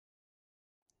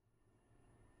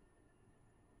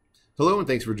Hello and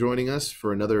thanks for joining us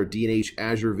for another D&H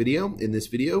Azure video. In this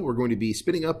video, we're going to be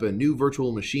spinning up a new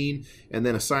virtual machine and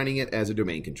then assigning it as a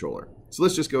domain controller. So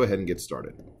let's just go ahead and get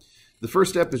started. The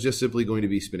first step is just simply going to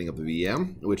be spinning up the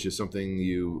VM, which is something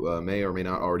you may or may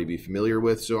not already be familiar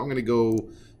with. So I'm going to go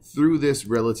through this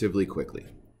relatively quickly.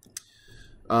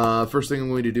 First thing I'm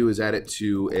going to do is add it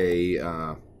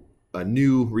to a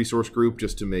new resource group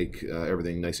just to make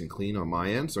everything nice and clean on my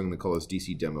end. So I'm going to call this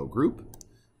DC Demo Group.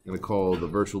 I'm going to call the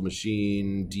virtual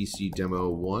machine DC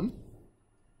Demo 1.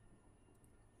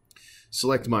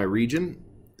 Select my region.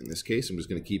 In this case, I'm just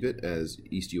going to keep it as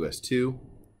East US 2.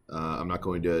 I'm not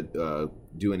going to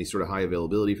do any sort of high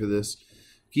availability for this.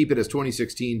 Keep it as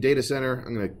 2016 data center.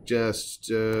 I'm going to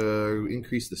just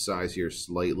increase the size here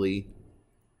slightly.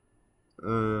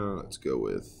 Let's go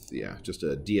with, just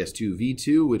a DS2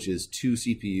 V2, which is 2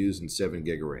 CPUs and 7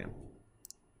 gig of RAM.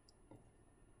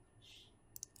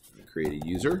 Create a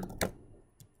user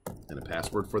and a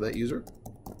password for that user.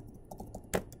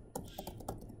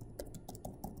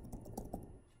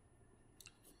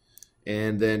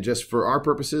 And then just for our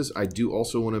purposes, I do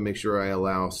also want to make sure I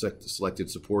allow selected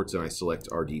supports and I select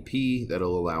RDP.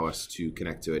 That'll allow us to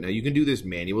connect to it. Now you can do this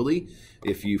manually.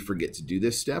 If you forget to do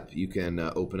this step, you can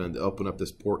open up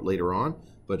this port later on,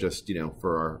 but just,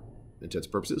 for our intents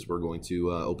purposes, we're going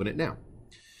to open it now.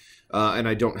 And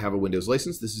I don't have a Windows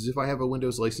license. This is if I have a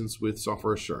Windows license with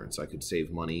software assurance. I could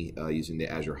save money using the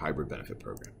Azure Hybrid Benefit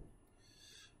Program.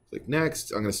 Click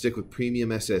Next. I'm going to stick with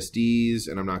premium SSDs,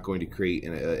 and I'm not going to create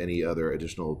any other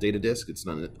additional data disk. It's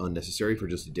not unnecessary for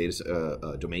just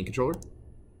a domain controller.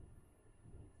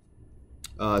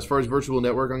 As far as virtual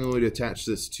network, I'm going to attach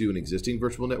this to an existing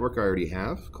virtual network I already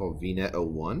have called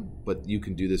VNet01, but you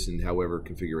can do this in however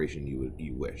configuration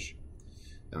you wish.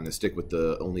 I'm going to stick with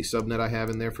the only subnet I have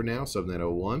in there for now, subnet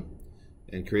 01,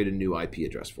 and create a new IP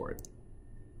address for it.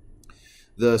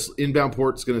 The inbound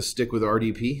port is going to stick with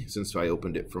RDP since I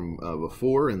opened it from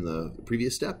before in the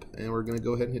previous step, and we're going to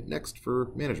go ahead and hit Next for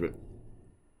management.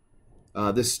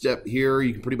 This step here,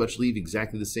 you can pretty much leave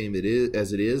exactly the same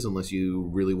as it is, unless you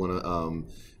really want to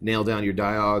nail down your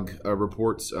dialog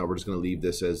reports. We're just going to leave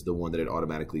this as the one that it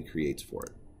automatically creates for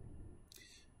it.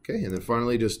 Okay, and then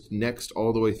finally just next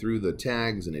all the way through the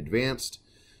tags and advanced.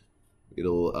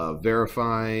 It'll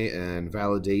verify and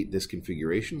validate this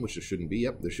configuration, which there shouldn't be.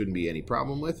 Yep, there shouldn't be any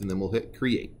problem with, and then we'll hit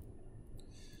create.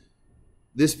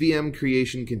 This VM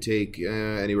creation can take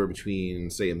anywhere between,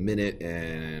 say, a minute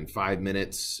and 5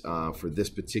 minutes. For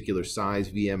this particular size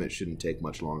VM, it shouldn't take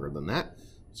much longer than that.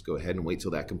 Let's go ahead and wait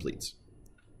till that completes.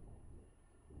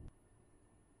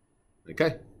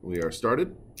 Okay, we are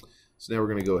started. So now we're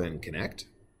going to go ahead and connect,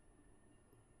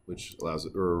 which allows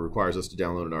or requires us to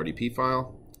download an RDP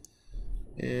file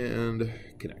and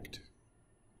connect.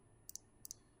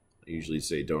 I usually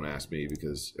say don't ask me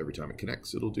because every time it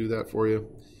connects it'll do that for you.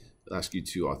 It'll ask you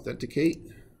to authenticate.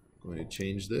 I'm going to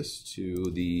change this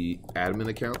to the admin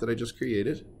account that I just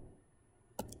created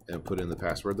and put in the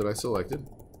password that I selected.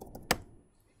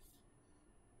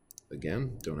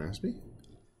 Again, don't ask me.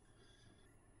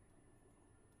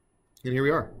 And here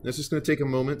we are. It's just going to take a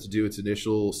moment to do its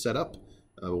initial setup.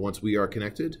 Once we are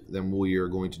connected, then we are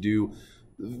going to do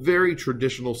very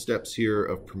traditional steps here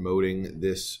of promoting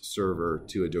this server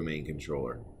to a domain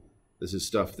controller. This is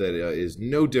stuff that is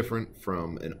no different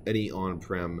from any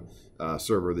on-prem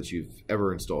server that you've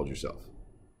ever installed yourself.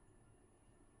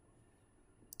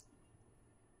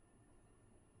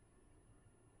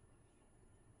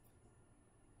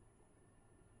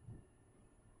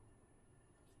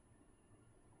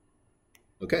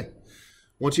 Okay.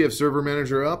 Once you have Server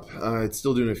Manager up, it's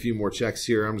still doing a few more checks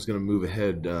here. I'm just going to move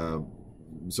ahead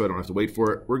so I don't have to wait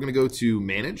for it. We're going to go to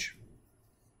Manage.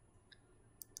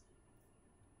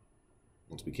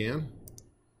 Once we can.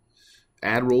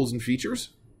 Add roles and features.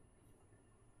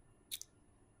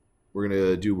 We're going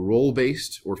to do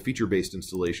role-based or feature-based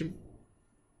installation.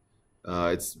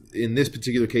 It's in this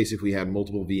particular case, if we had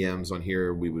multiple VMs on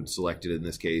here, we would select it. In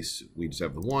this case, we just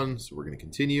have the one, so we're going to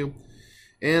continue.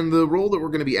 And the role that we're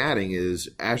going to be adding is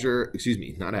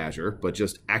not Azure, but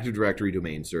just Active Directory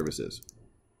Domain Services.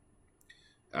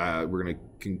 We're going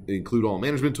to include all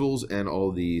management tools and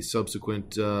all the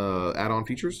subsequent add-on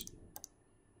features.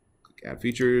 Click Add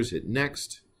Features, hit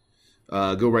Next.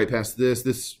 Go right past this.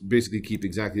 This basically keeps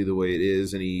exactly the way it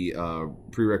is. Any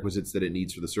prerequisites that it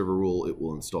needs for the server rule, it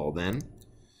will install then.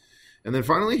 And then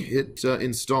finally, hit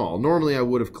install. Normally, I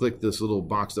would have clicked this little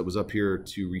box that was up here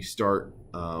to restart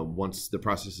once the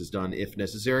process is done, if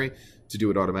necessary, to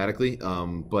do it automatically.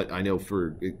 But I know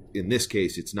in this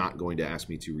case, it's not going to ask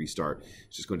me to restart.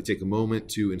 It's just going to take a moment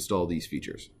to install these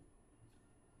features.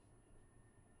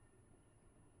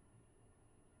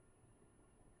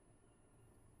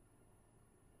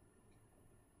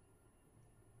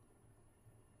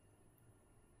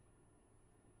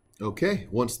 Okay,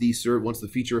 once the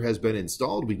feature has been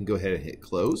installed, we can go ahead and hit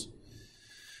close.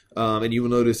 And you will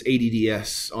notice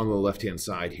ADDS on the left-hand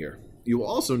side here. You will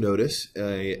also notice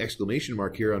an exclamation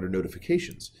mark here under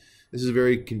notifications. This is a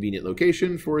very convenient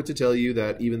location for it to tell you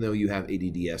that even though you have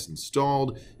ADDS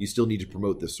installed, you still need to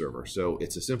promote this server. So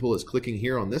it's as simple as clicking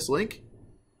here on this link,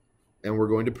 and we're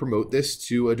going to promote this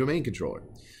to a domain controller.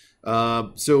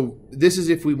 So this is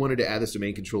if we wanted to add this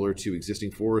domain controller to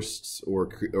existing forests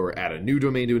or add a new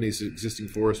domain to an existing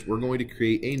forest. We're going to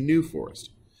create a new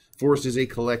forest. Forest is a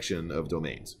collection of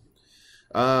domains.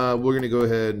 We're going to go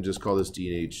ahead and just call this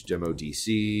DNH demo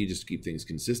DC just to keep things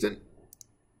consistent.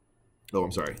 Oh,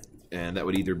 I'm sorry. And that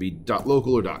would either be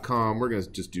 .local or .com. We're going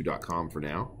to just do .com for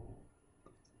now.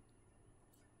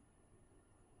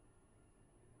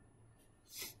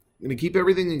 I'm going to keep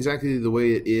everything exactly the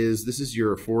way it is. This is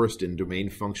your forest and domain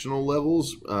functional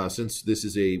levels. Since this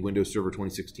is a Windows Server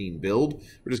 2016 build,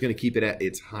 we're just going to keep it at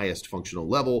its highest functional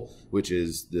level, which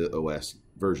is the OS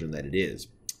version that it is.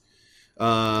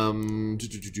 We're going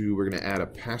to add a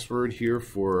password here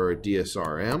for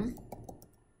DSRM.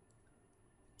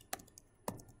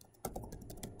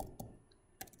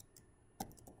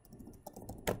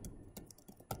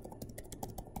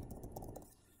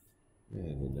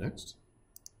 And next.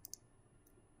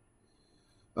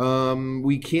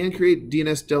 We can create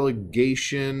DNS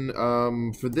delegation.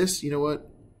 For this, you know what?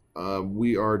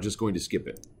 We are just going to skip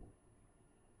it.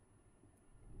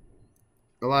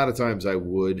 A lot of times I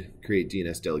would create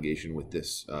DNS delegation with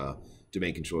this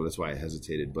domain controller. That's why I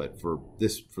hesitated. But for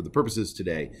the purposes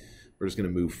today, we're just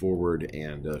going to move forward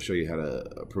and show you how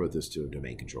to promote this to a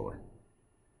domain controller.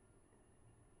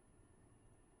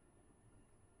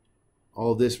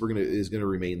 All of this is going to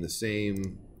remain the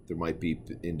same. There might be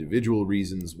individual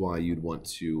reasons why you'd want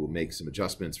to make some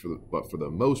adjustments, but for the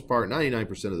most part,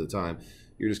 99% of the time,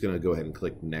 you're just going to go ahead and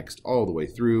click next all the way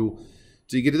through.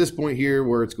 So you get to this point here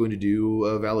where it's going to do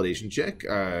a validation check.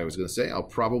 I was going to say I'll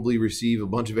probably receive a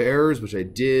bunch of errors, which I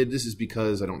did. This is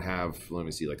because I don't have, let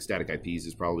me see, like static IPs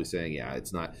is probably saying, yeah,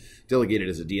 it's not delegated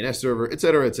as a DNS server,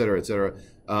 etc., etc., etc.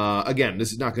 Again,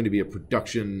 this is not going to be a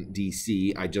production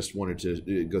DC. I just wanted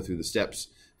to go through the steps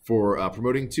for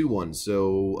promoting to one.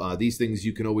 So these things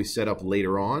you can always set up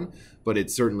later on, but it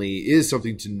certainly is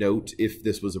something to note if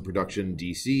this was a production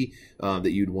DC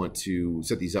that you'd want to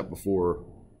set these up before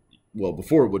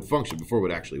it would function, before it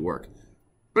would actually work.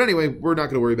 But anyway, we're not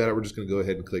going to worry about it. We're just going to go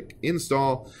ahead and click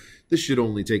install. This should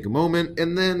only take a moment,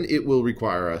 and then it will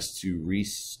require us to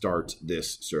restart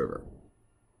this server.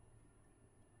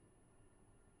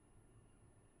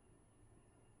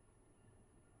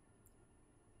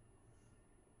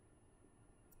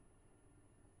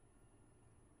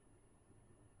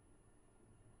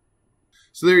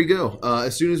 So there you go.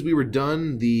 As soon as we were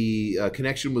done, the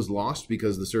connection was lost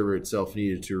because the server itself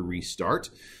needed to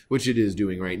restart, which it is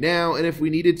doing right now. And if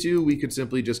we needed to, we could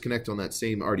simply just connect on that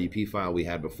same RDP file we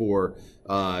had before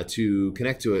to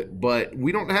connect to it. But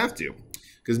we don't have to,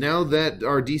 because now that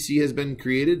our DC has been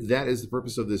created, that is the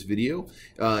purpose of this video.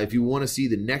 If you want to see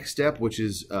the next step, which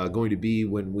is going to be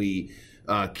when we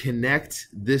connect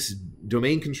this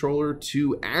domain controller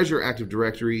to Azure Active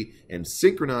Directory and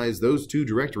synchronize those two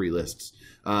directory lists,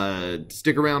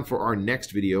 stick around for our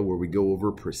next video where we go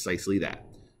over precisely that.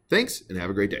 Thanks, and have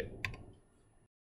a great day.